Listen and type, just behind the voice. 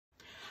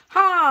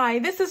Hi,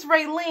 this is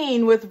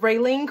Ralene with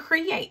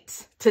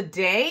RaleneCreates.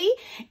 Today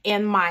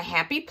in my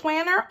Happy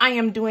Planner, I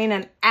am doing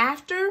an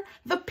after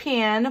the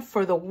pen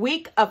for the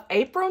week of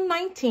April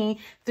 19th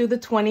through the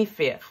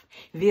 25th.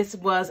 This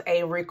was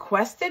a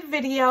requested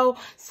video,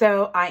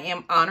 so I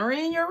am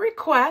honoring your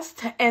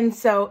request. And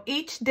so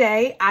each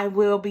day I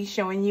will be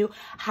showing you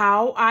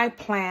how I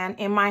plan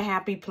in my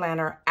Happy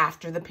Planner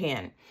after the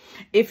pen.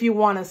 If you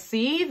want to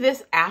see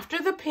this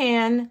after the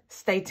pen,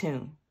 stay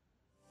tuned.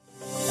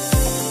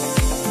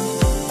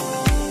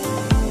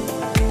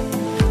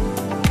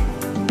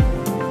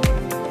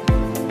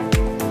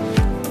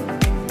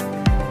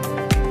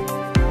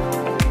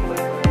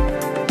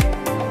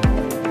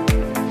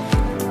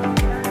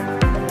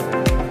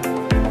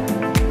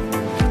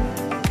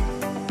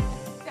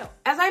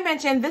 As I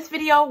mentioned, this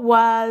video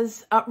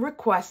was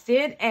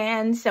requested,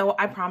 and so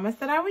I promised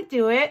that I would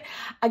do it.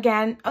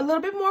 Again, a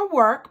little bit more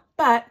work,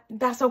 but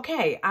that's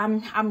okay.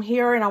 I'm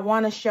here and I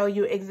want to show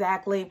you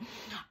exactly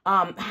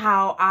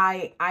how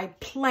I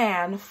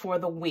plan for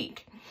the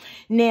week.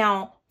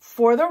 Now,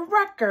 for the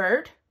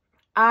record,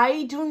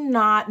 I do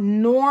not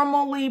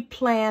normally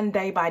plan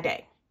day by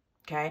day,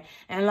 okay?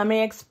 And let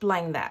me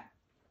explain that.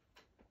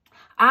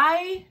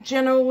 I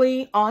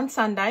generally, on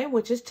Sunday,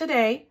 which is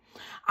today,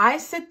 I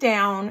sit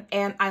down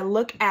and I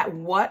look at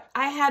what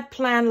I had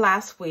planned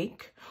last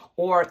week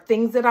or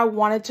things that I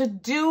wanted to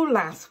do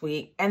last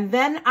week, and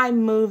then I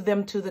move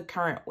them to the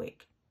current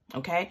week,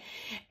 okay?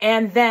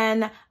 And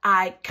then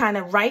I kind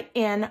of write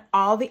in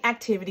all the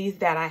activities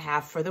that I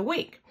have for the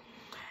week,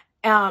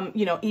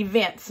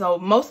 events. So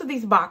most of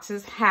these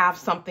boxes have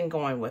something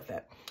going with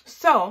it.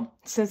 So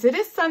since it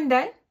is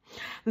Sunday,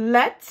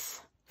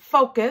 let's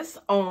focus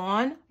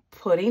on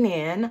putting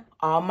in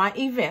all my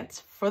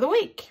events for the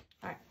week.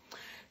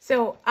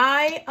 So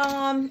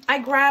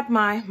I grabbed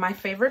my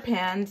favorite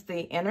pens, the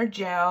Inner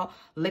Gel,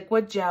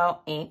 Liquid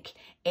Gel Ink,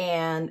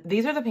 and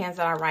these are the pens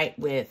that I write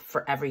with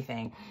for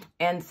everything.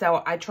 And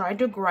so I tried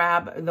to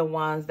grab the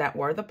ones that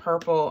were the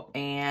purple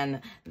and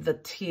the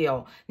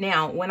teal.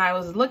 Now, when I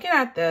was looking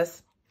at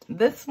this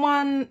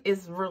one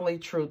is really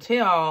true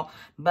teal,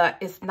 but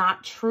it's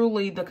not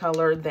truly the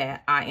color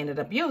that I ended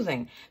up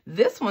using.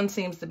 This one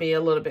seems to be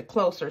a little bit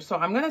closer, so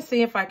I'm going to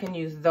see if I can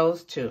use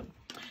those two.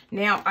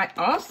 Now,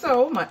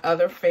 my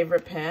other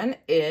favorite pen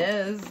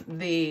is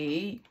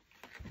the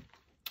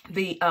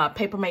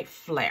Papermate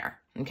Flare,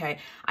 okay?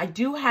 I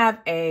do have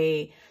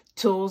a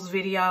tools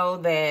video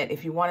that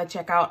if you want to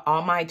check out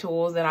all my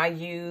tools that I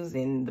use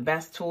and the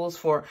best tools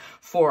for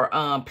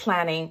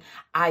planning,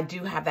 I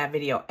do have that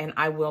video and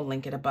I will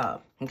link it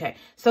above, okay?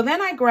 So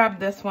then I grabbed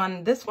this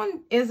one. This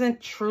one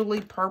isn't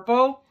truly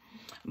purple,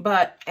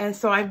 and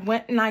so I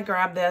went and I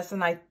grabbed this,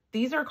 and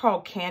these are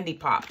called Candy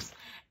Pops.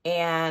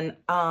 And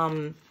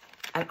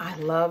I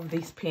love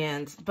these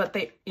pens, but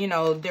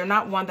they're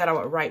not one that I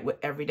would write with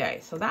every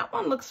day. So that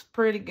one looks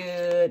pretty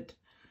good.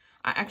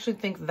 I actually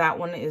think that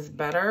one is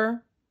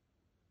better.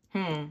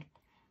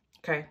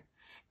 Okay.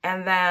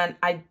 And then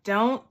I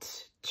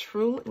don't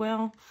truly,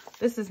 well,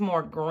 this is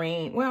more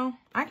green. Well,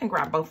 I can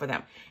grab both of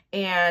them.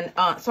 And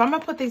so I'm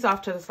going to put these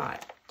off to the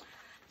side.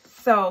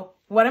 So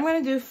what I'm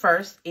going to do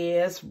first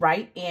is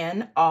write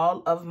in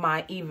all of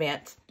my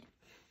events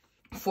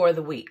for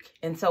the week.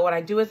 And so what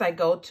I do is I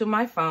go to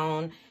my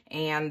phone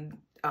and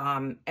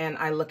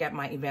I look at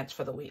my events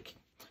for the week.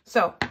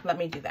 So let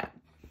me do that.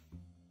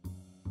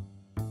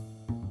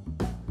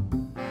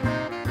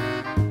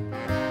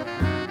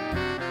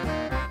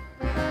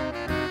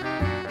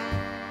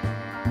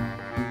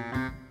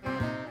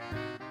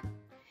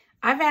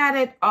 I've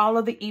added all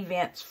of the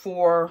events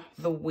for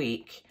the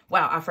week.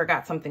 Wow, I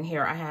forgot something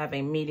here. I have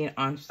a meeting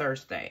on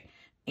Thursday,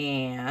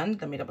 and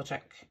let me double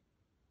check.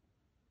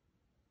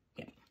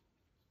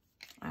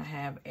 I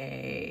have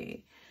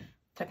a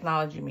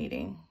technology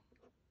meeting.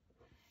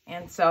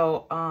 And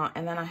so,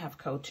 and then I have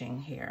coaching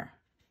here.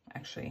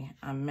 Actually,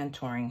 I'm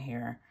mentoring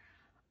here.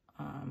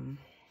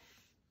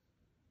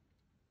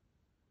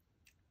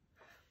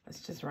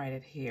 Let's just write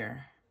it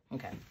here.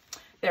 Okay,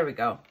 there we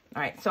go.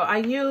 All right, so I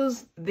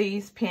use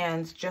these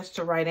pens just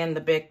to write in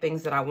the big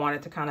things that I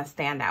wanted to kind of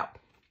stand out.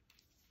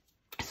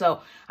 So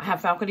I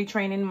have faculty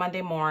training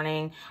Monday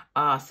morning,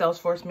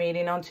 Salesforce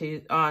meeting on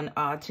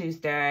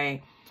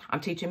Tuesday. I'm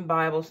teaching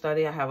Bible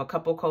study. I have a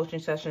couple coaching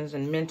sessions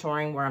and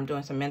mentoring where I'm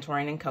doing some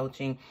mentoring and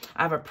coaching.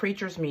 I have a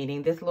preacher's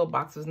meeting. This little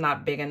box was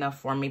not big enough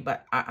for me,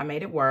 but I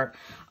made it work.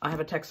 I have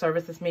a tech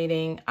services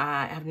meeting.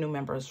 I have New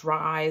Members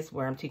Rise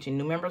where I'm teaching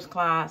new members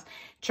class,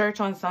 church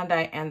on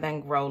Sunday, and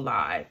then Grow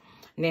Live.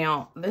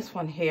 Now, this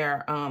one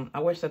here, I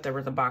wish that there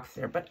was a box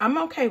there, but I'm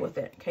okay with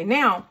it. Okay,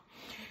 now,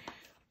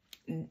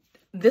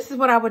 this is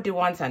what I would do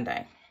on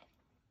Sunday.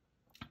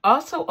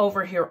 Also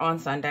over here on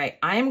Sunday,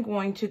 I am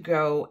going to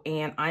go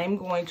and I am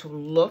going to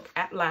look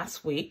at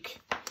last week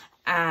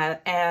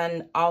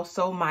and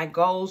also my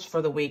goals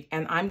for the week.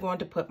 And I'm going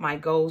to put my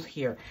goals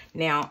here.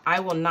 Now, I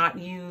will not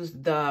use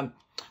the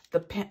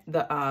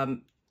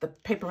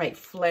Papermate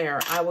Flare.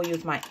 I will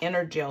use my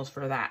Inner Gels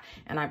for that.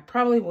 And I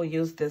probably will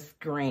use this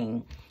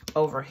green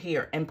over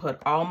here and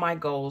put all my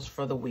goals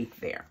for the week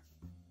there.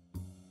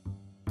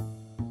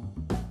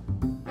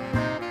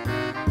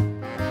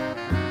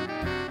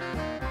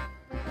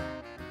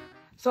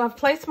 So I've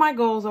placed my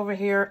goals over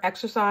here: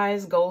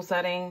 exercise, goal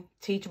setting,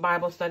 teach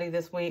Bible study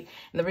this week.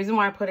 And the reason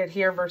why I put it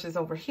here versus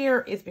over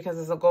here is because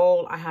as a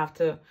goal, I have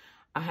to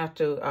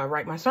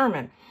write my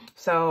sermon.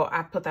 So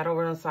I put that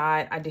over on the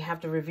side. I do have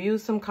to review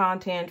some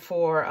content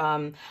for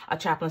a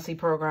chaplaincy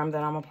program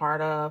that I'm a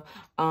part of.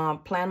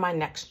 Plan my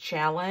next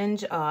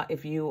challenge.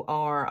 If you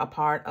are a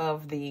part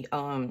of the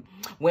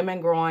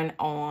Women Growing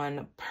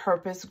on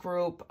Purpose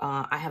group,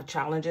 I have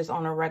challenges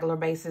on a regular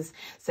basis.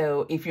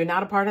 So if you're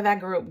not a part of that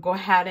group, go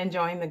ahead and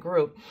join the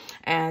group.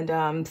 And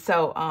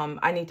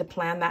I need to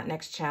plan that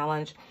next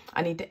challenge.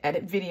 I need to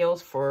edit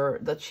videos for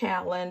the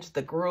challenge,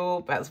 the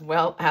group, as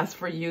well as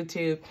for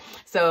YouTube.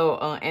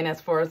 So,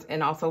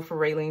 and also for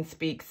Ralene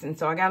Speaks. And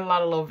so I got a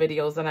lot of little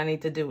videos that I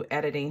need to do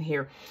editing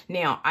here.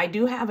 Now, I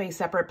do have a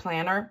separate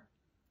planner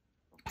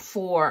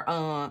for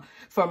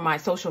my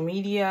social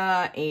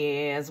media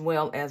as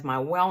well as my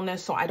wellness.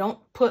 So I don't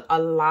put a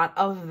lot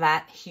of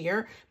that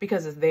here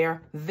because it's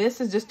there.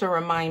 This is just to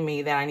remind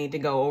me that I need to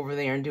go over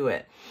there and do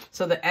it.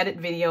 So the edit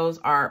videos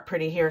are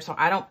pretty here. So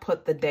I don't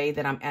put the day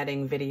that I'm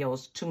editing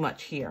videos too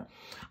much here.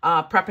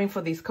 Prepping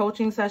for these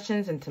coaching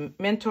sessions and to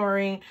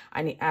mentoring,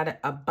 I need to add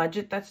a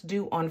budget that's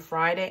due on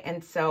Friday.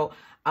 And so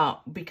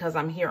because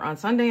I'm here on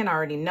Sunday and I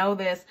already know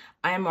this,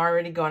 I am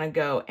already going to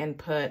go and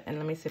put, and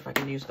let me see if I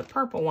can use the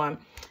purple one,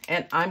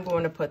 and I'm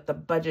going to put the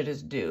budget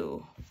is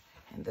due.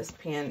 And this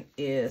pen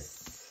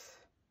is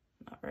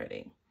not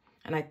ready.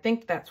 And I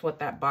think that's what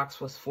that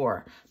box was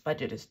for.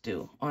 Budget is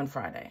due on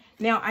Friday.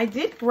 Now, I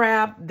did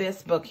grab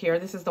this book here.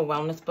 This is the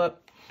wellness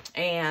book.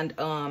 And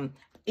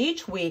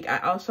each week, I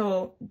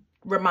also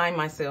remind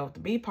myself to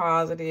be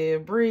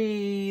positive,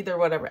 breathe, or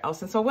whatever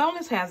else. And so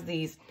wellness has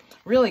these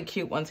really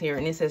cute ones here.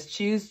 And it says,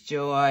 choose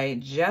joy,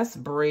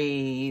 just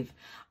breathe.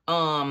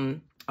 I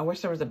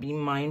wish there was a be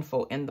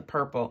mindful in the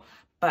purple,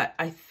 but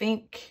I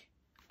think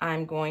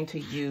I'm going to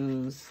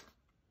use,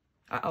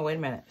 oh, wait a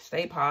minute,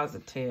 stay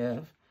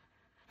positive.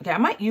 Okay, I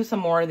might use some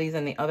more of these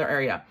in the other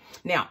area.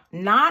 Now,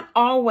 not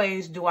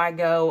always do I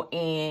go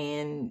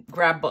and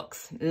grab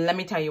books. Let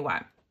me tell you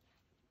why.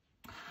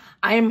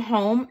 I am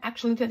home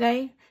actually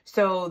today.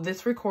 So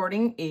this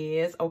recording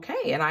is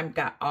okay. And I've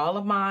got all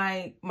of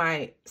my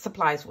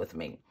supplies with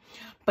me.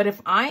 But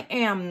if I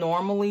am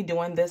normally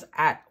doing this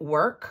at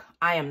work,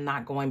 I am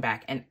not going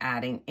back and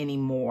adding any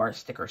more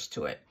stickers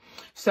to it.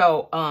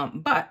 So,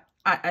 but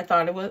I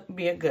thought it would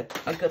be a good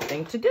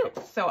thing to do.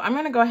 So I'm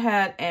going to go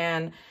ahead,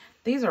 and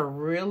these are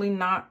really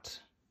not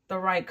the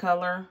right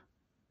color.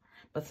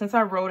 But since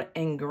I wrote it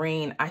in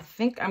green, I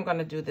think I'm going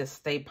to do this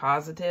stay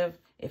positive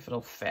if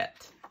it'll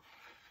fit.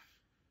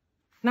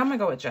 Now I'm going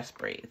to go with just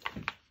breathe.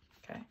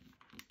 Okay.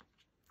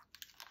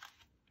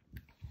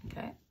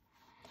 Okay.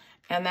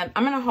 And then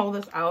I'm going to hold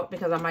this out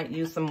because I might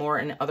use some more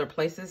in other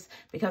places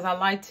because I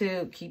like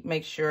to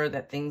make sure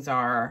that things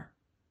are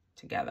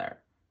together.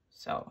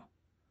 So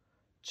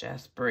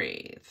just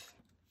breathe.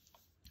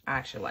 I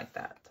actually like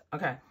that.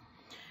 Okay.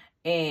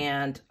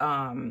 And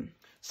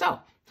so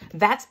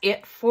that's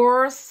it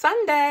for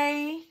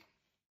Sunday.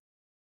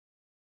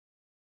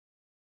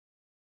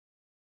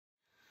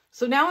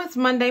 So now it's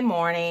Monday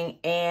morning,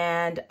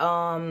 and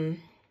I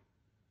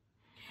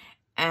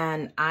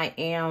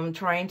am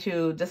trying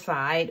to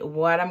decide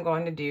what I'm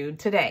going to do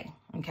today.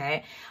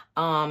 Okay.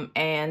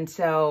 And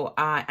so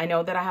I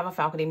know that I have a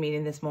faculty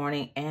meeting this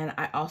morning, and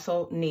I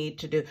also need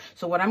to do,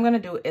 so what I'm going to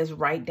do is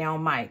write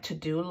down my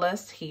to-do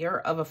list here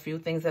of a few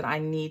things that I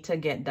need to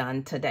get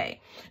done today.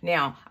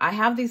 Now, I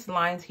have these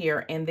lines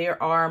here, and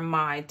there are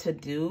my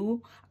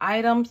to-do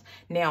items.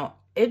 Now,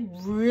 it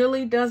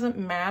really doesn't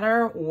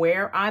matter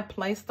where I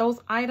place those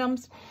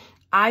items.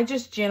 I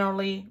just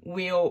generally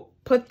will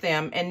put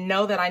them and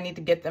know that I need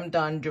to get them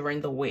done during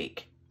the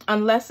week.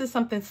 Unless it's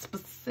something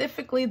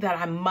specifically that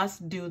I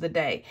must do the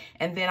day,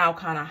 and then I'll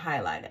kind of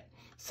highlight it.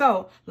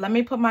 So let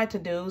me put my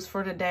to-dos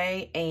for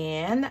today,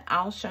 and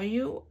I'll show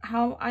you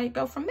how I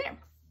go from there.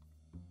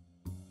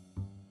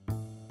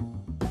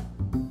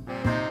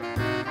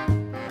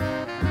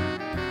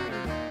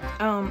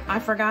 I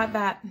forgot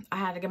that I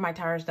had to get my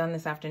tires done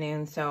this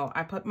afternoon, so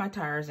I put my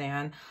tires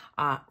in.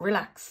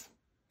 Relax.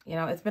 You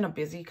know, it's been a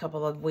busy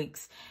couple of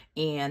weeks,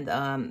 and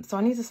so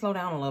I need to slow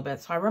down a little bit.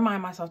 So I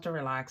remind myself to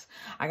relax.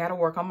 I got to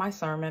work on my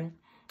sermon,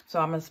 so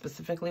I'm going to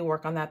specifically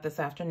work on that this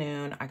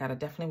afternoon. I got to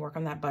definitely work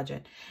on that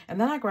budget.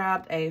 And then I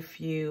grabbed a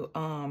few,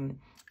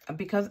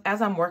 because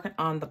as I'm working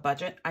on the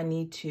budget, I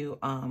need to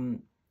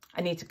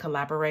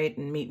collaborate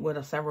and meet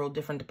with several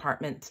different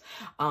departments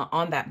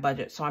on that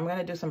budget. So I'm going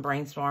to do some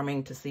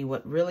brainstorming to see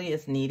what really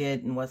is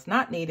needed and what's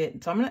not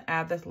needed. So I'm going to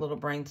add this little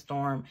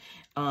brainstorm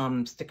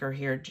sticker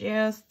here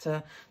just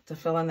to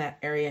fill in that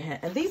area.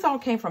 And these all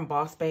came from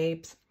Boss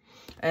Babes.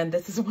 And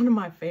this is one of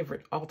my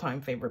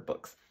all-time favorite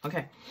books.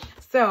 Okay.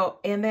 So,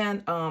 and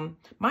then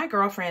my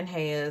girlfriend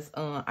has,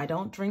 I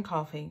don't drink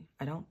coffee.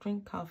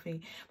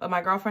 But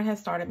my girlfriend has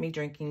started me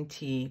drinking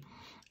tea.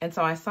 And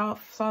so I saw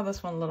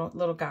this one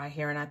little guy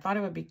here, and I thought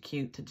it would be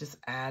cute to just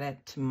add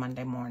it to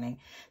Monday morning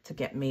to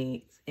get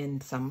me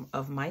in some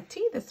of my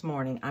tea this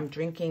morning. I'm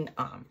drinking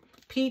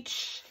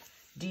peach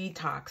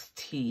detox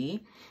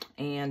tea,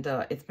 and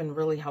it's been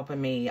really helping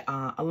me,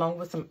 along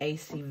with some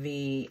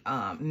ACV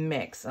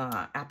mix,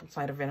 apple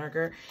cider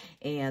vinegar.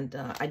 And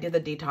I did the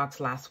detox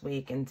last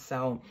week, and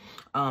so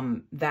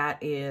that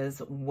is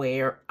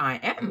where I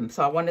am.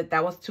 So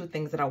that was two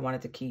things that I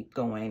wanted to keep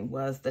going,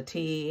 was the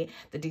tea,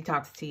 the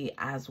detox tea,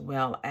 as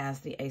well as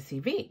the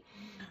ACV.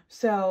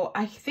 So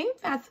I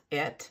think that's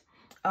it.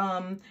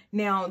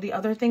 Now, the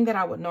other thing that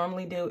I would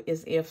normally do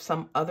is if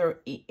some other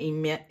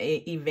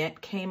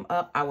event came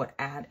up, I would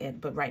add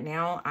it. But right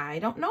now, I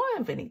don't know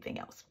of anything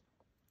else.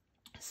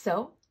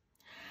 So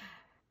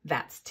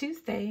that's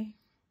Tuesday.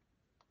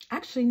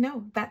 Actually,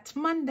 no, that's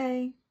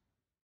Monday.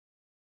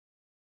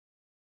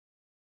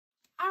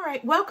 All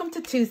right, welcome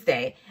to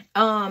Tuesday.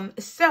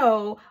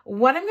 So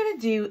what I'm going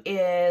to do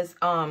is,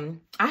 I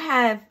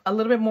have a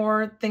little bit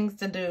more things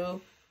to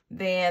do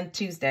than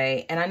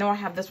Tuesday. And I know I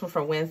have this one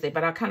for Wednesday,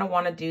 but I kind of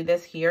want to do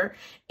this here.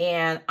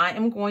 And I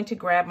am going to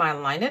grab my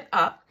Line It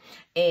Up,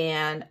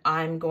 and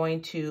I'm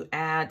going to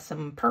add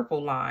some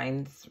purple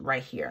lines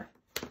right here.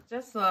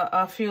 Just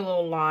a few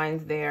little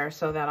lines there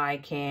so that I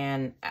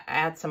can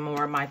add some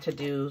more of my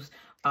to-dos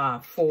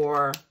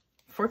for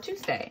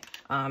Tuesday.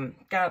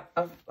 Got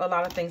a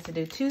lot of things to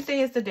do. Tuesday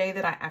is the day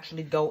that I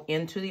actually go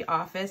into the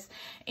office.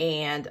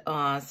 And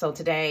so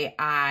today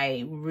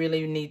I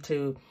really need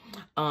to,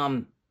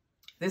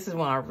 this is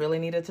when I really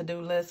need a to-do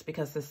list,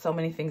 because there's so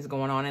many things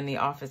going on in the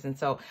office. And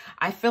so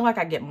I feel like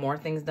I get more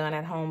things done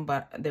at home,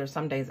 but there's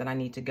some days that I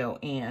need to go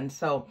in.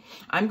 So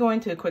I'm going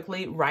to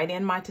quickly write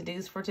in my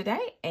to-dos for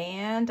today,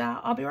 and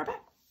I'll be right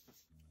back.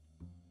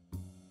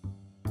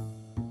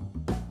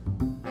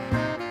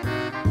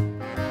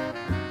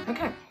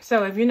 Okay,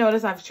 so if you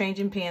notice, I've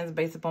changing pens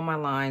based upon my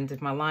lines. If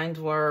my lines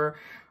were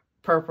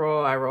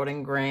purple, I wrote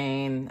in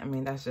green. I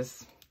mean, that's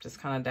just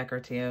kind of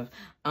decorative.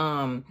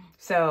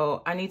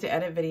 So I need to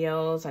edit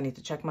videos. I need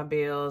to check my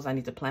bills. I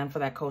need to plan for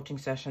that coaching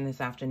session this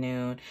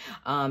afternoon.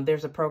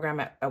 There's a program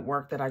at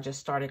work that I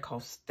just started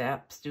called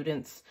STEP,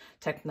 Students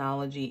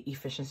Technology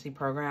Efficiency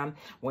Program,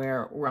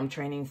 where I'm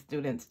training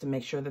students to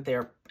make sure that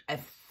they're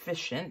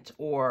efficient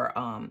or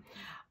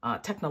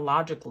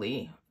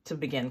technologically to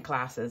begin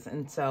classes.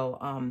 And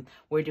so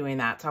we're doing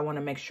that. So I want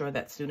to make sure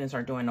that students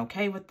are doing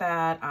okay with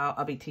that.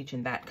 I'll be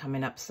teaching that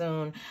coming up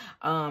soon.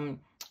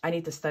 I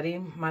need to study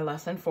my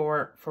lesson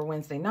for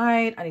Wednesday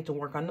night. I need to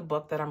work on the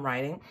book that I'm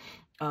writing,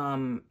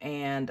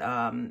 and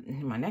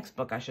my next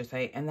book, I should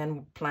say, and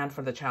then plan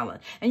for the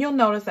challenge. And you'll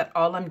notice that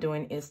all I'm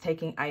doing is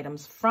taking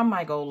items from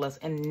my goal list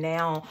and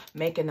now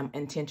making them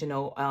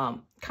intentional,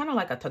 kind of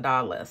like a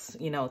ta-da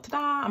list, you know,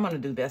 ta-da, I'm going to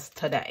do this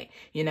today,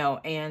 you know.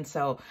 And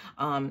so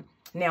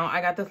now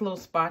I got this little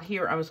spot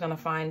here. I was going to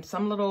find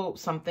some little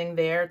something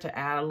there to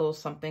add a little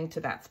something to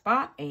that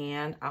spot,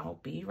 and I'll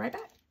be right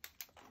back.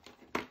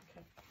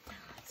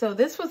 So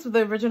this was the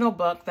original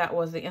book that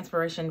was the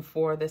inspiration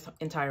for this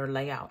entire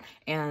layout,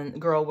 and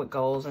Girl with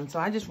Goals. And so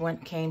I just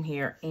came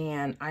here,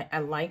 and I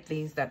like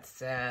these that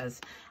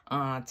says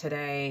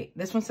today.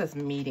 This one says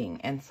meeting,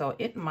 and so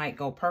it might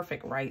go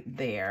perfect right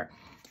there.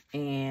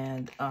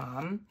 And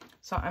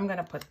so I'm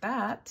gonna put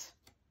that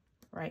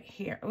right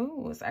here.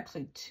 Ooh, it's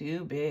actually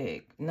too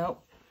big.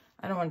 Nope,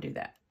 I don't want to do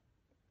that.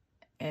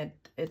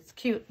 It's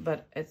cute,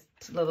 but it's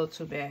a little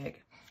too big.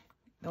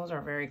 Those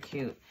are very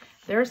cute.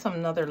 There are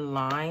some other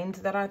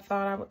lines that I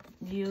thought I would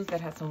use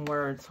that had some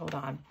words. Hold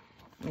on.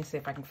 Let me see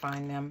if I can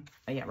find them.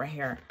 Oh, yeah, right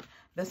here.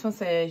 This one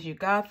says, you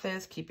got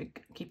this, keep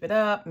it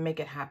up, make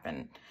it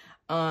happen.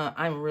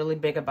 I'm really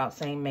big about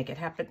saying make it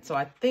happen. So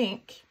I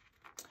think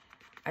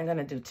I'm going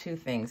to do two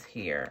things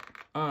here.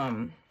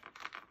 I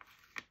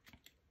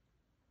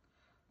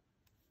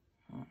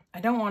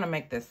don't want to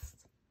make this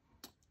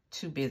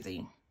too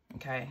busy,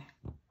 okay?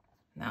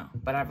 No,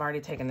 but I've already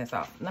taken this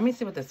off. Let me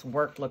see what this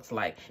work looks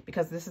like,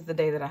 because this is the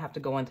day that I have to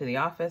go into the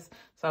office.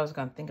 So I was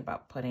going to think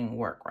about putting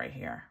work right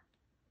here.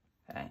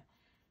 Okay.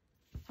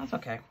 That's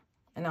okay.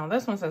 And now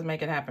this one says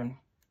make it happen.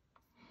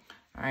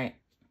 All right.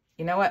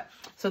 You know what?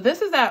 So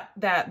this is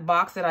that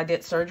box that I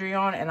did surgery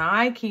on, and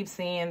I keep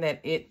seeing that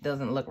it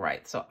doesn't look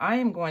right. So I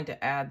am going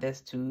to add this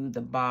to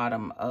the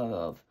bottom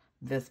of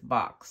this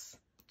box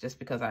just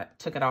because I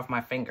took it off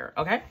my finger.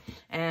 Okay.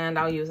 And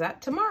I'll use that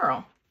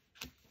tomorrow.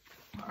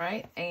 All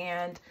right,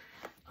 and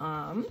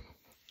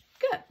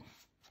good.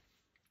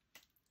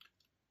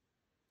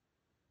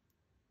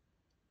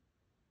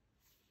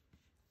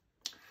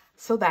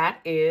 So that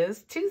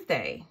is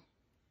Tuesday.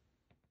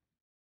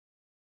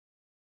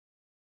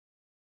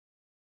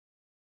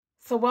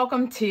 So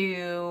welcome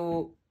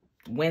to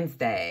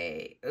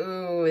Wednesday.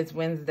 Ooh, it's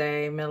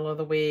Wednesday, middle of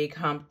the week,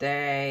 hump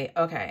day.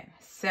 Okay,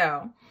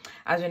 so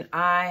as in,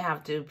 I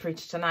have to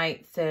preach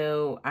tonight,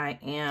 so I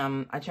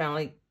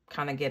generally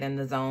kind of get in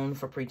the zone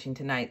for preaching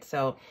tonight.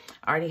 So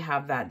I already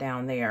have that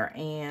down there.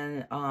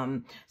 And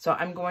so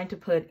I'm going to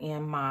put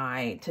in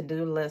my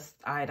to-do list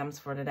items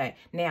for today.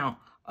 Now,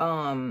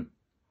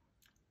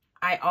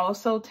 I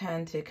also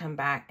tend to come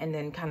back and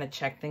then kind of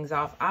check things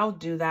off. I'll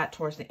do that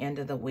towards the end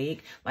of the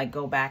week, like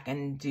go back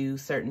and do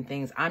certain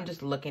things. I'm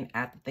just looking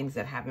at the things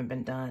that haven't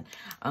been done.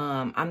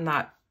 I'm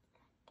not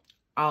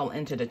all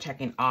into the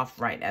checking off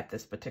right at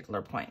this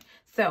particular point.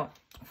 So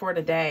for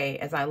today,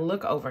 as I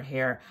look over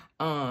here,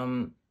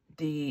 I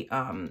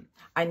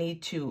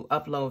need to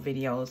upload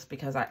videos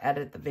because I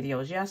edited the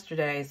videos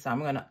yesterday. So I'm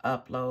going to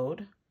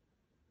upload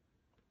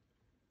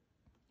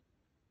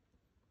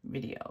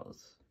videos.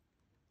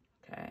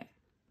 Okay.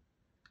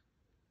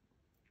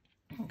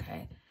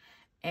 Okay.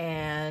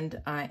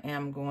 And I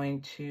am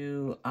going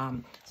to,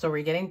 so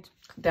we're getting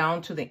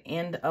down to the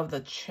end of the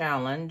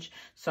challenge.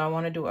 So I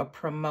want to do a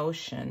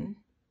promotion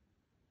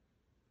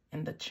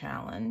in the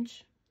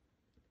challenge.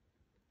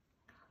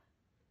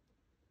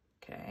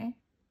 Okay.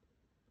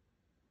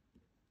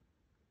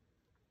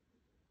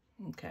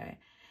 Okay.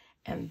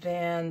 And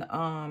then,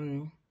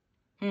 I'm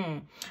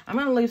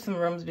going to leave some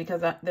rooms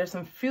because there's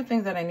some few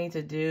things that I need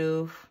to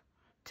do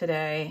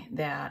today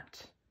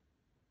that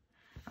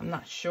I'm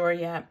not sure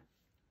yet.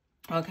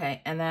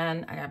 Okay, and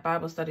then I got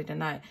Bible study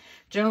tonight.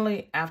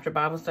 Generally, after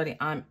Bible study,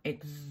 I'm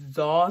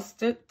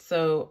exhausted,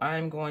 so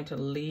I'm going to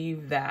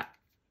leave that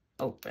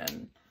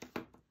open.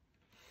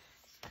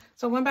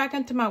 So I went back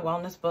into my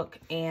wellness book,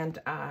 and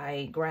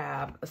I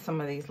grabbed some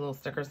of these little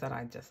stickers that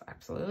I just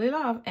absolutely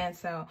love. And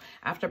so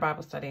after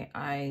Bible study,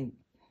 I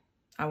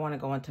want to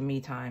go into me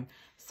time.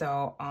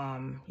 So,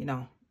 you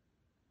know,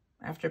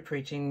 after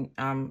preaching,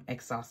 I'm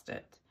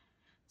exhausted.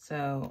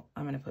 So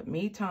I'm going to put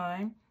me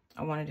time.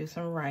 I want to do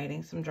some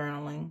writing, some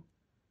journaling.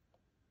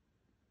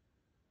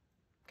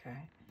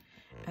 Okay.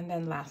 And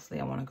then lastly,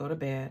 I want to go to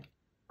bed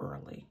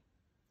early.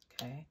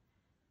 Okay.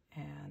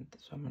 And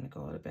so I'm going to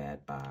go to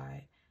bed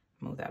by,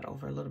 move that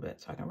over a little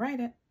bit so I can write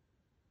it.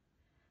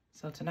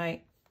 So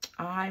tonight,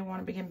 I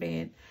want to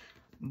be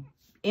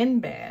in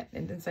bed,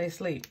 and then say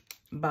sleep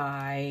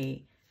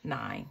by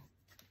 9.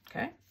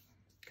 Okay.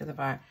 Because if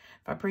I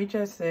preach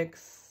at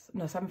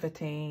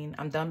 7:15,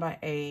 I'm done by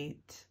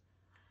 8.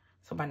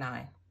 So by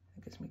 9.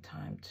 It gives me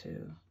time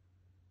to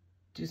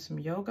do some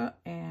yoga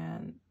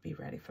and be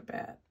ready for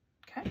bed.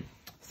 Okay,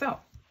 so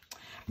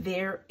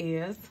there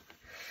is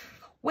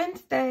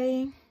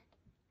Wednesday.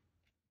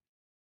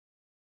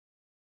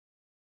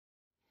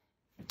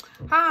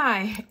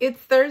 Hi,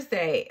 it's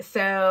Thursday.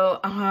 So,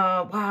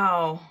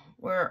 wow,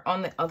 we're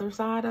on the other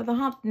side of the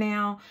hump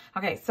now.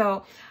 Okay,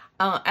 so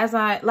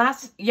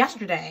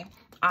yesterday,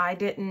 I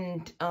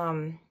didn't,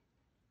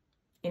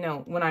 you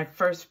know, when I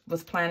first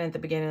was planning at the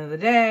beginning of the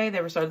day,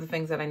 there were certain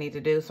things that I need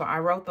to do. So I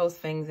wrote those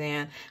things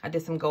in. I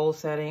did some goal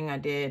setting. I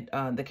did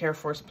the Care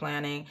Force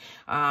planning.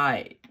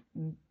 I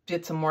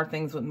did some more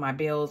things with my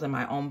bills and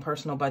my own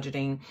personal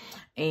budgeting.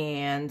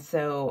 And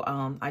so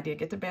I did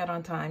get to bed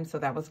on time. So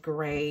that was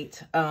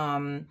great.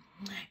 And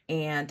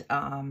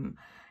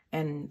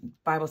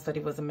Bible study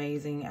was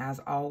amazing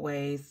as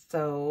always.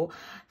 So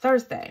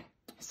Thursday.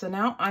 So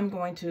now I'm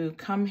going to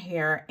come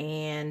here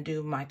and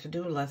do my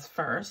to-do list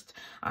first.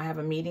 I have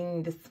a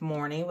meeting this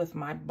morning with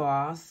my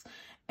boss.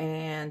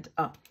 And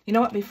you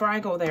know what? Before I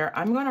go there,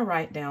 I'm going to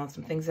write down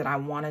some things that I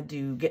want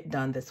to get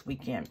done this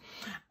weekend.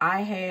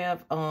 I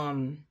have,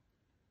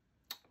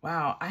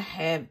 wow, I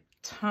had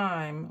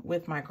time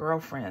with my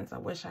girlfriends. I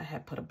wish I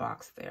had put a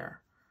box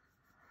there.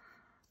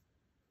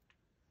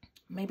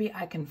 Maybe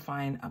I can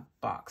find a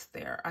box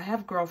there. I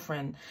have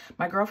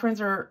my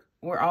girlfriends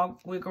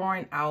we're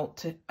going out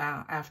to,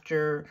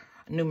 after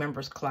new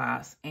members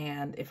class.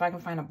 And if I can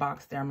find a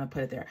box there, I'm going to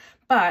put it there.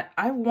 But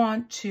I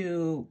want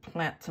to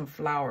plant some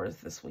flowers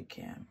this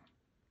weekend.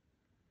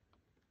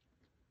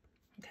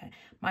 Okay.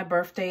 My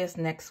birthday is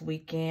next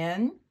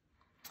weekend.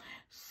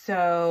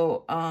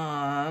 So,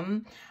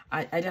 I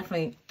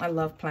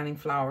love planting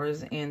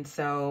flowers. And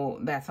so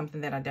that's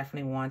something that I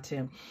definitely want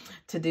to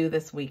do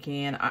this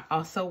weekend. I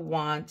also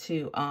want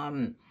to,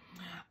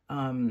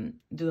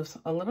 do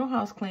a little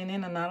house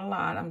cleaning, and not a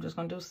lot. I'm just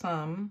going to do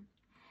some.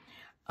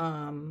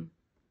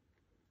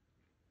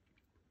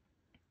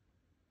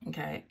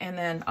 Okay. And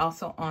then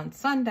also on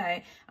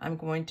Sunday, I'm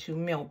going to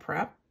meal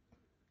prep.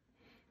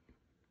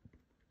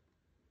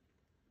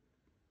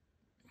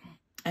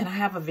 And I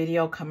have a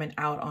video coming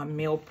out on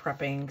meal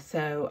prepping.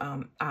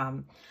 So,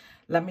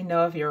 let me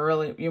know if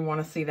you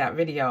want to see that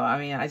video. I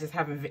mean, I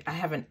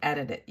haven't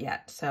edited it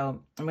yet.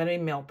 So I'm going to be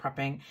meal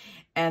prepping.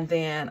 And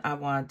then I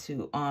want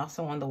to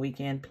also on the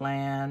weekend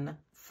plan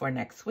for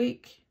next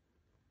week.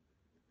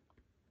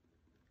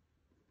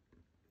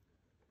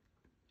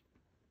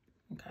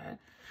 Okay.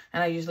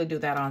 And I usually do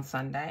that on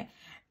Sunday.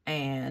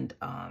 And,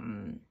 so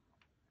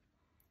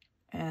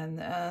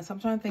I'm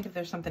trying to think if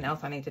there's something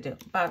else I need to do.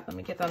 But let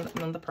me get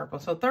on the purple.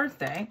 So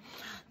Thursday,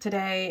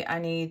 today I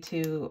need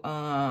to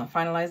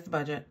finalize the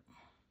budget.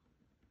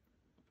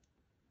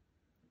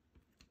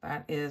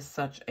 That is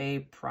such a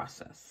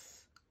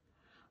process.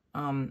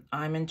 I'm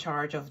in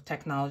charge of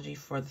technology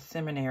for the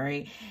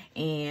seminary.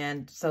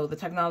 And so the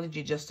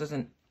technology just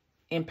doesn't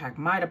impact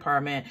my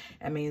department.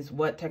 It means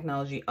what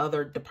technology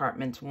other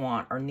departments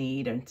want or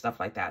need and stuff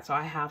like that. So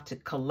I have to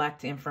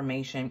collect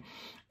information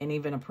and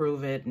even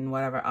approve it and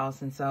whatever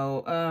else. And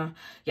so,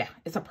 yeah,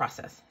 it's a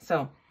process.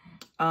 So,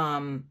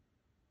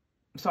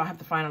 so I have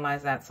to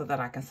finalize that so that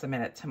I can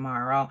submit it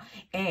tomorrow.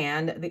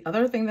 And the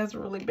other thing that's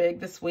really big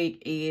this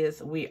week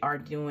is we are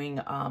doing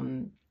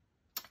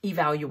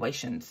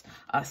evaluations,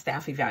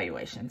 staff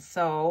evaluations.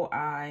 So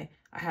I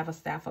have a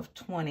staff of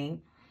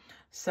 20.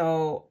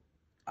 So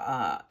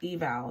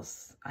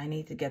evals, I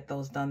need to get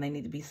those done. They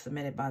need to be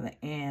submitted by the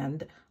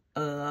end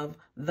of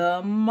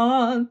the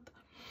month.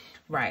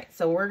 Right.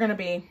 So we're going to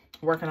be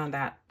working on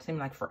that. Seemed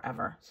like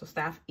forever. So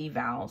staff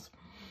evals.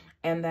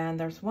 And then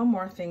there's one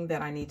more thing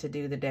that I need to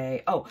do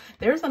today. Oh,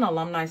 there's an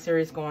alumni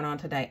series going on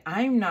today.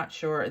 I'm not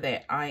sure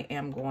that I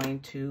am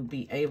going to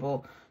be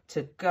able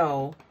to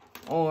go,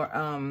 or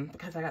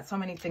because I got so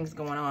many things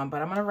going on,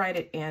 but I'm going to write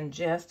it in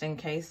just in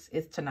case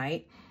it's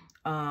tonight,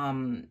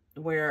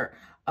 where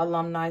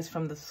alumni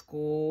from the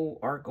school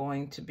are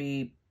going to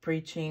be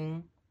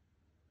preaching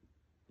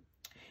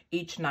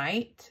each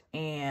night.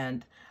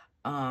 And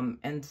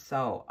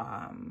so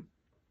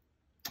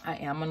I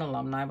am an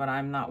alumni, but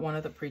I'm not one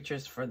of the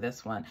preachers for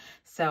this one.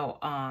 So,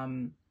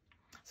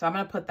 so I'm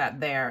going to put that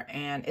there,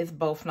 and it's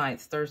both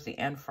nights, Thursday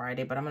and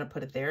Friday, but I'm going to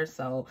put it there.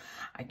 So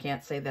I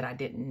can't say that I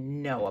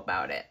didn't know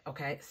about it.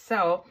 Okay.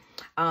 So,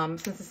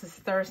 since this is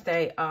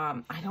Thursday,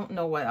 I don't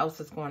know what else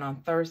is going on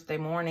Thursday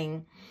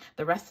morning,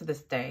 the rest of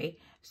this day.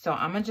 So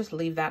I'm going to just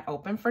leave that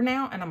open for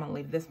now. And I'm going to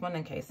leave this one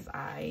in case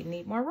I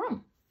need more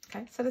room.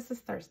 Okay. So this is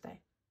Thursday.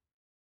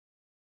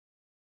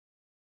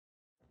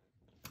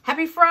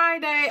 Happy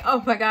Friday.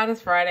 Oh my God,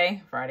 it's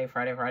Friday. Friday.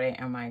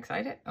 Am I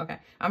excited? Okay.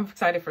 I'm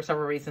excited for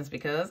several reasons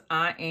because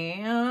I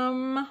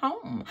am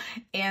home.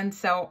 And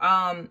so,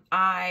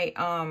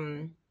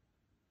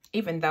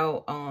 even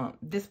though,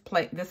 this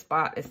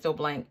spot is still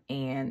blank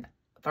and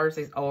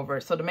Thursday's over.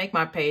 So to make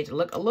my page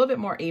look a little bit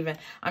more even,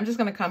 I'm just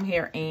going to come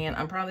here and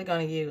I'm probably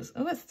going to use,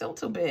 oh, it's still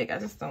too big. I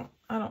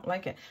don't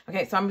like it.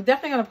 Okay. So I'm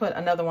definitely going to put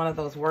another one of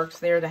those works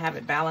there to have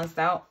it balanced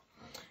out.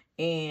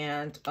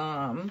 And,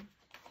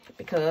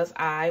 because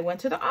I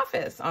went to the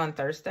office on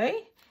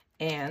Thursday.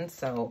 And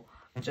so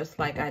just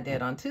like I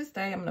did on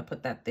Tuesday, I'm going to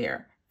put that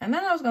there. And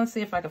then I was going to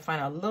see if I could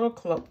find a little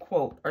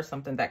quote or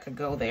something that could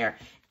go there.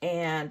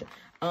 And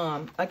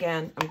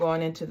again, I'm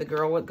going into the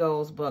Girl With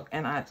Goals book,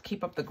 and I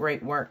keep up the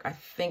great work. I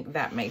think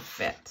that may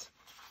fit.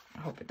 I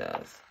hope it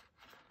does.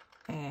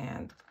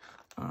 And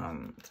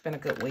it's been a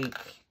good week.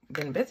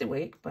 Been a busy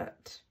week,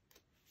 but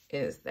it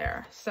is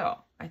there. So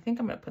I think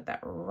I'm going to put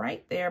that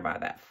right there by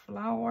that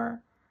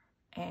flower.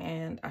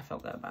 And I feel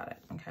good about it.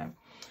 Okay.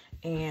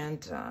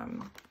 And,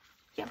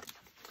 yeah.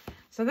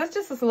 So that's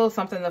just a little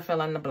something to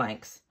fill in the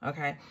blanks.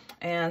 Okay.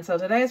 And so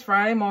today is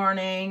Friday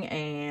morning,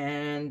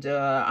 and,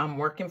 I'm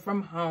working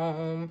from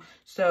home.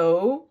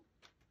 So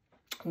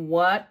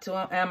what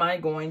am I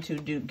going to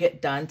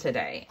get done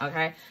today?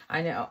 Okay.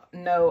 I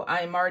know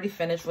I'm already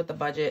finished with the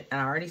budget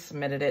and I already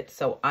submitted it.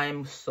 So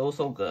I'm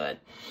so good.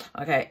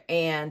 Okay.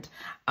 And,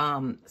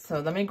 so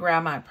let me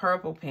grab my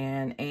purple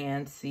pen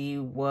and see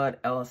what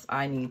else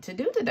I need to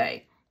do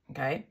today.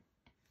 Okay.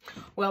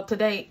 Well,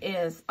 today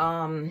is,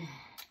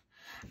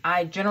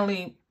 I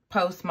generally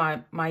post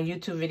my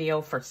YouTube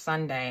video for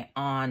Sunday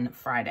on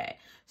Friday.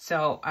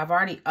 So I've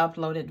already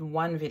uploaded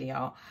one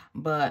video,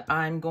 but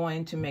I'm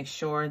going to make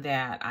sure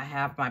that I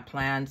have my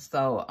plan.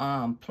 So,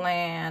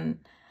 plan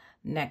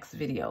next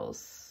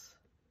videos.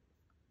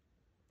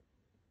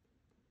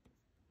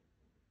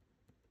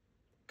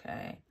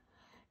 Okay.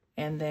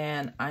 And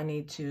then I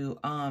need to,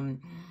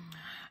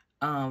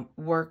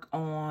 work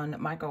on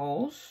my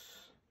goals.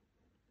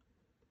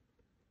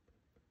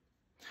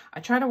 I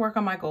try to work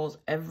on my goals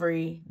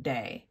every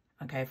day.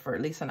 Okay, for at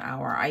least an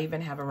hour. I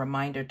even have a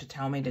reminder to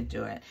tell me to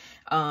do it.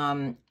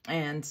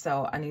 And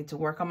so I need to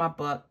work on my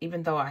book,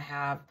 even though I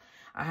have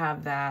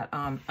that.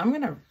 I'm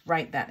going to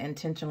write that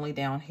intentionally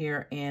down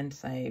here and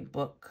say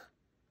book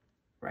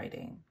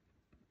writing,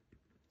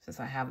 since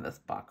I have this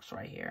box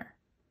right here.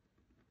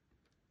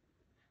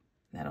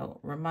 That'll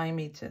remind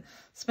me to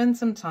spend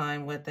some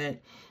time with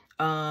it.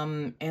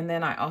 And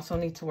then I also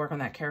need to work on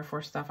that Care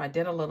For stuff. I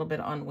did a little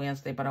bit on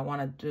Wednesday, but I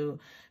want to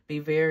be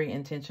very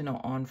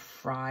intentional on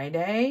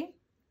Friday.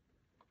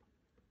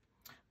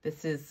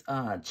 This is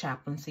a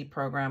chaplaincy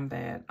program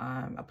that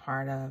I'm a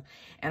part of.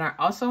 And I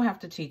also have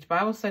to teach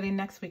Bible study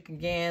next week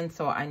again.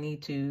 So I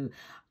need to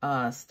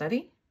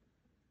study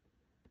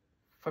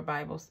for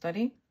Bible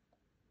study,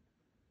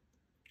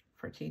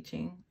 for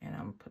teaching. And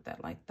I'm going to put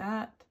that like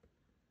that.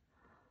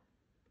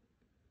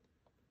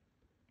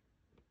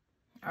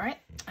 All right.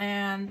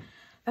 And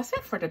that's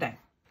it for today.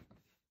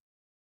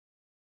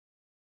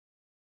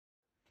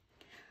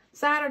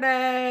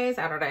 Saturday.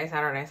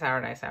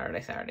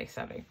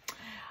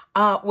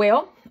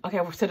 Well, okay,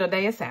 so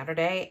today is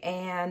Saturday,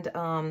 and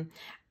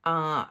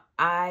I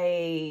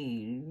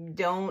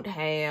don't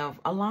have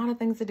a lot of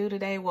things to do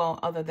today, well,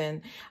 other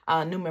than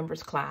new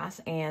members class,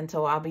 and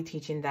so I'll be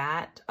teaching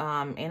that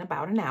in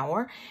about an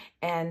hour.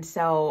 And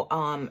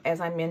so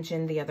as I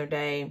mentioned the other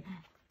day,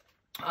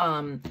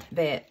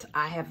 that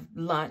I have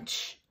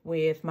lunch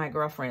with my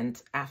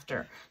girlfriends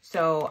after.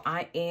 So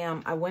I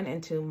went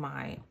into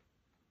my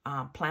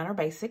Planner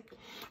Basic,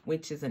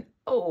 which is an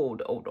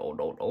old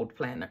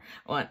planner.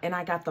 And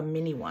I got the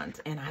mini ones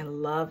and I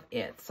love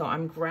it. So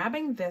I'm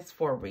grabbing this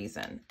for a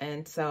reason.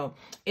 And so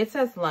it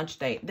says lunch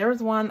date.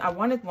 There's one, I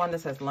wanted one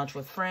that says lunch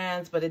with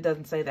friends, but it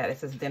doesn't say that. It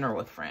says dinner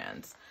with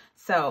friends.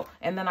 So,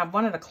 and then I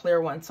wanted a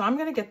clear one. So I'm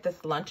going to get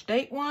this lunch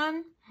date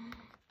one.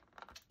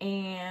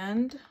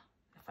 And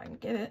if I can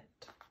get it.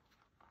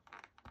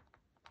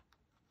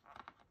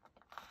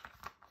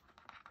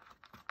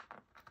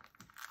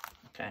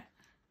 Okay.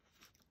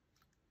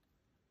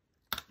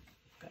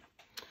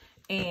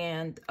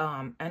 And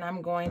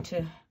I'm going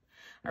to,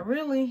 I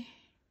really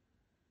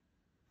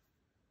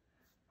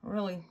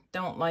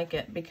don't like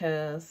it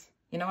because,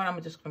 you know what,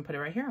 I'm just going to put it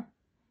right here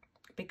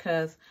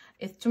because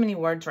it's too many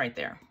words right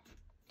there.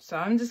 So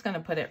I'm just going to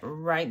put it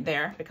right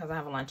there because I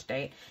have a lunch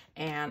date,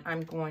 and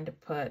I'm going to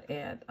put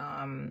it,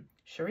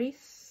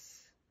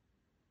 Charisse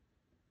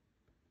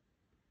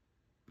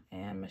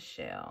and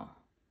Michelle.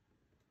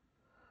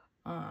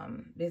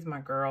 These are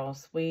my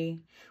girls.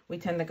 We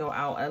tend to go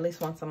out at least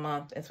once a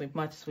month as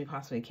much as we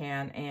possibly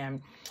can.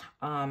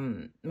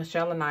 And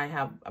Michelle and I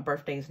have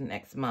birthdays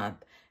next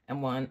month,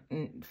 and one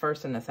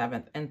 1st and the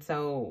 7th. And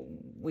so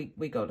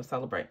we go to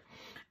celebrate.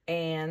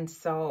 And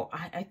so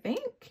I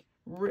think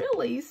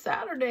really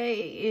Saturday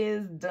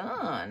is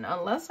done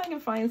unless I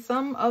can find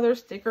some other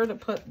sticker to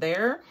put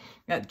there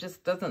that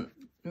just doesn't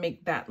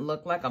make that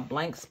look like a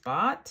blank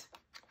spot.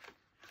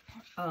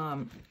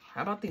 How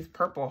about these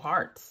purple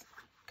hearts?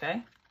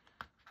 Okay.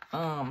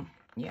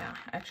 Yeah,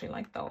 I actually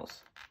like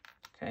those.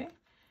 Okay.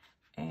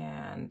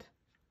 And,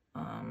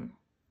 okay,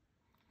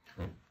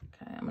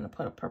 I'm going to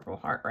put a purple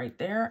heart right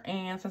there.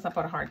 And since I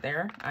put a heart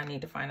there, I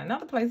need to find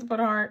another place to put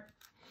a heart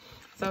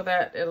so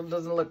that it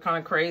doesn't look kind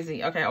of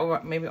crazy. Okay.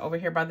 Maybe over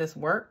here by this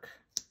work.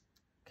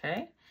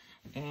 Okay.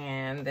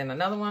 And then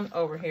another one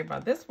over here by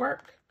this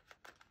work.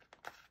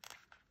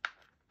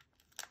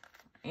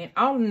 And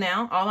all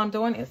I'm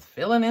doing is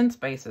filling in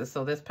spaces.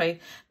 So this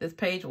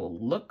page will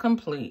look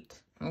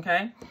complete.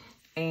 Okay.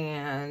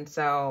 And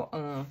so,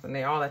 and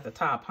they're all at the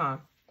top, huh?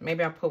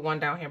 Maybe I'll put one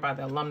down here by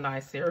the alumni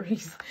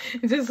series,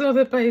 just so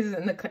the page is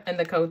in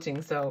the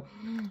coaching, so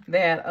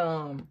that,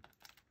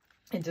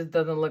 it just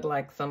doesn't look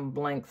like some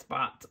blank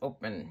spots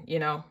open, you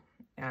know?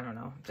 I don't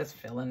know, just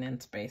filling in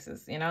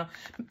spaces, you know?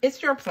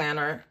 It's your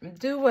planner.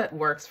 Do what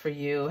works for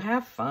you.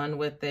 Have fun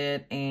with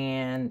it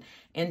and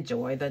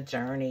enjoy the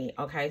journey,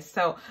 okay?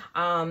 So,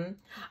 I'll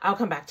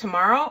come back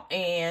tomorrow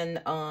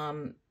and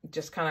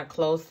just kind of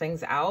close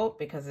things out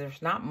because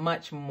there's not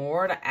much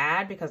more to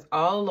add because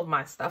all of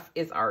my stuff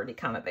is already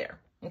kind of there,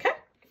 okay?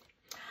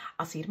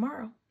 I'll see you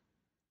tomorrow.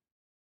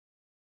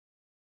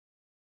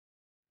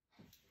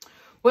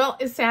 Well,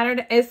 it's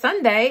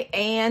Sunday,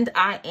 and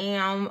I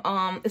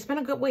am, it's been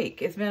a good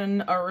week. It's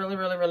been a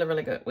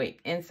really good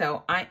week. And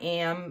so I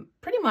am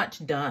pretty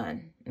much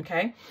done.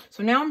 Okay.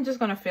 So now I'm just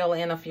going to fill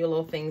in a few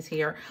little things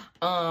here.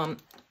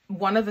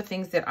 One of the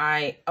things that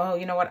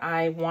you know what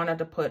I wanted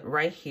to put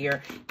right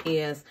here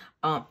is,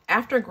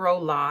 after Grow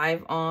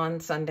Live on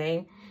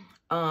Sunday,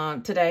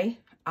 today,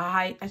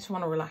 I just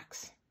want to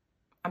relax.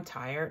 I'm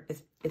tired.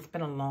 It's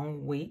been a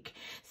long week.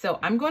 So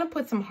I'm going to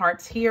put some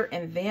hearts here,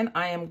 and then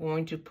I am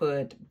going to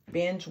put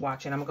binge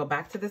watching. I'm going to go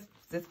back to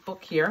this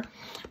book here,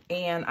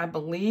 and I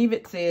believe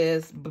it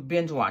says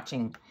binge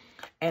watching.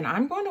 And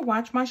I'm going to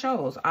watch my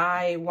shows.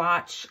 I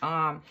watch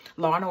Law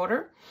and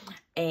Order,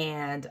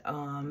 and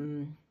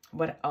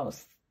what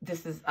else?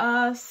 This Is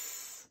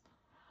Us,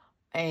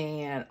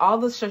 and all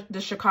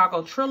the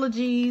Chicago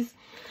trilogies.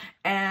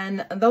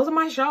 And those are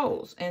my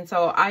shows. And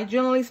so I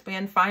generally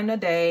find a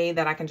day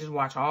that I can just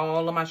watch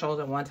all of my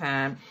shows at one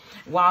time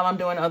while I'm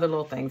doing other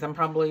little things. I'm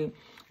probably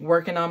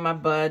working on my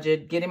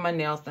budget, getting my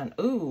nails done.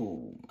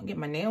 Ooh, I get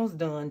my nails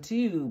done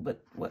too.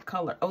 But what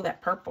color? Oh,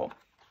 that purple.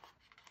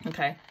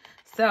 Okay.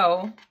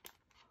 So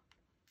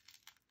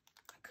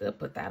I could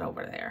put that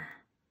over there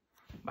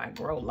by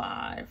Grow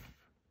Live.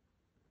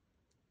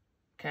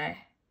 Okay.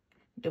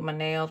 Do my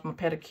nails, my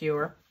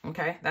pedicure.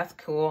 Okay, that's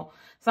cool.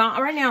 So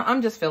right now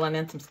I'm just filling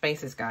in some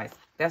spaces, guys.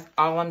 That's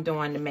all I'm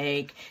doing to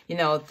make, you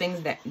know,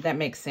 things that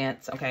make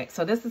sense. Okay,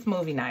 so this is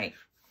movie night.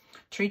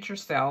 Treat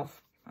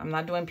yourself. I'm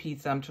not doing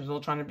pizza. I'm still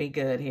trying to be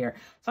good here.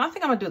 So I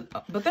think I'm gonna do,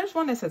 but there's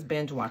one that says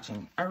binge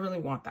watching. I really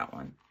want that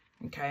one.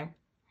 Okay.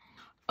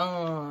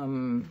 Let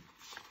me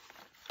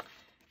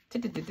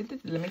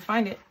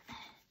find it.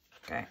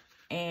 Okay.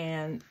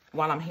 And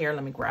while I'm here,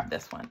 let me grab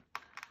this one.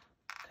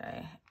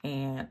 Okay.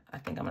 And I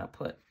think I'm going to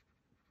put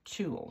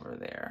 2 over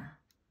there.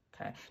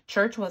 Okay.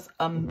 Church was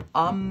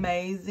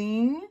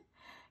amazing.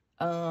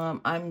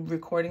 I'm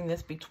recording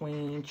this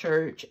between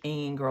church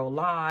and Grow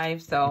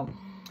Live. So,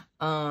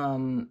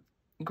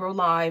 Grow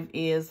Live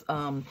is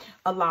a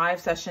live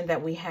session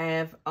that we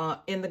have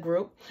in the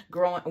group,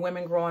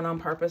 Women Growing on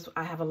Purpose.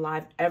 I have a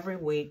live every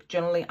week.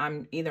 Generally,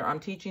 I'm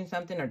teaching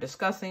something or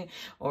discussing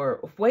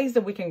or ways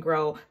that we can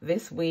grow.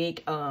 This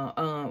week,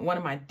 one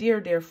of my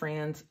dear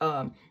friends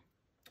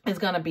is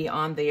going to be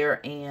on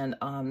there,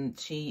 and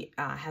she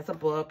has a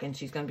book, and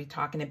she's going to be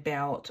talking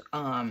about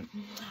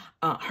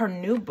her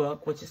new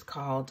book, which is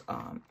called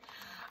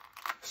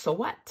so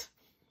what?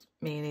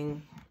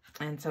 Meaning,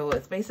 and so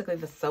it's basically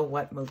the so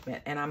what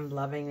movement, and I'm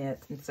loving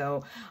it. And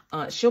so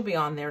she'll be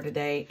on there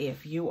today.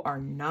 If you are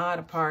not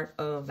a part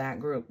of that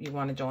group, you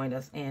want to join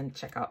us and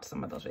check out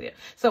some of those videos.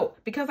 So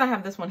because I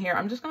have this one here,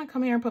 I'm just going to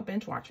come here and put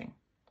binge watching.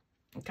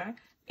 Okay.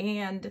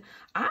 And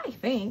I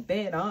think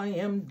that I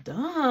am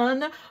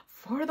done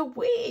for the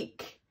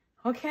week.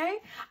 Okay.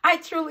 I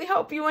truly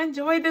hope you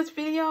enjoyed this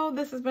video.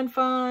 This has been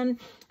fun.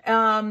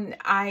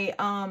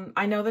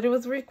 I know that it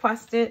was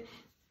requested.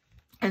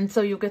 And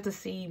so you'll get to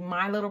see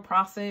my little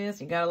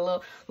process. You got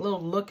a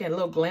little look and a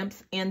little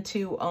glimpse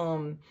into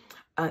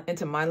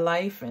my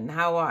life and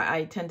how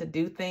I tend to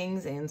do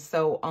things. And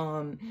so,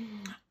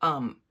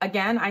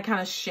 again, I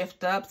kind of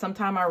shift up.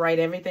 Sometimes I write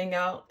everything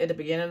out at the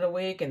beginning of the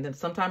week, and then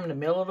sometime in the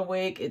middle of the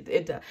week.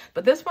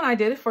 But this one I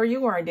did it for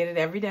you, or I did it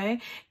every day.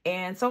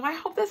 And so I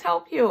hope this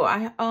helped you.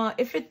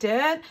 If it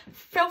did,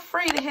 feel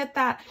free to hit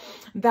that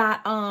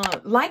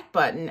like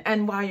button.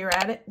 And while you're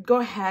at it, go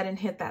ahead and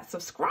hit that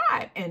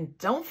subscribe. And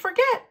don't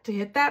forget to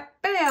hit that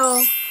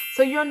bell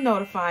so you're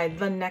notified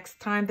the next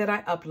time that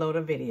I upload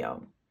a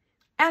video.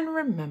 And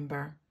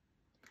remember,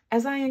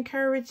 as I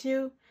encourage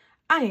you,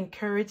 I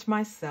encourage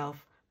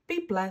myself.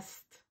 Be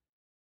blessed.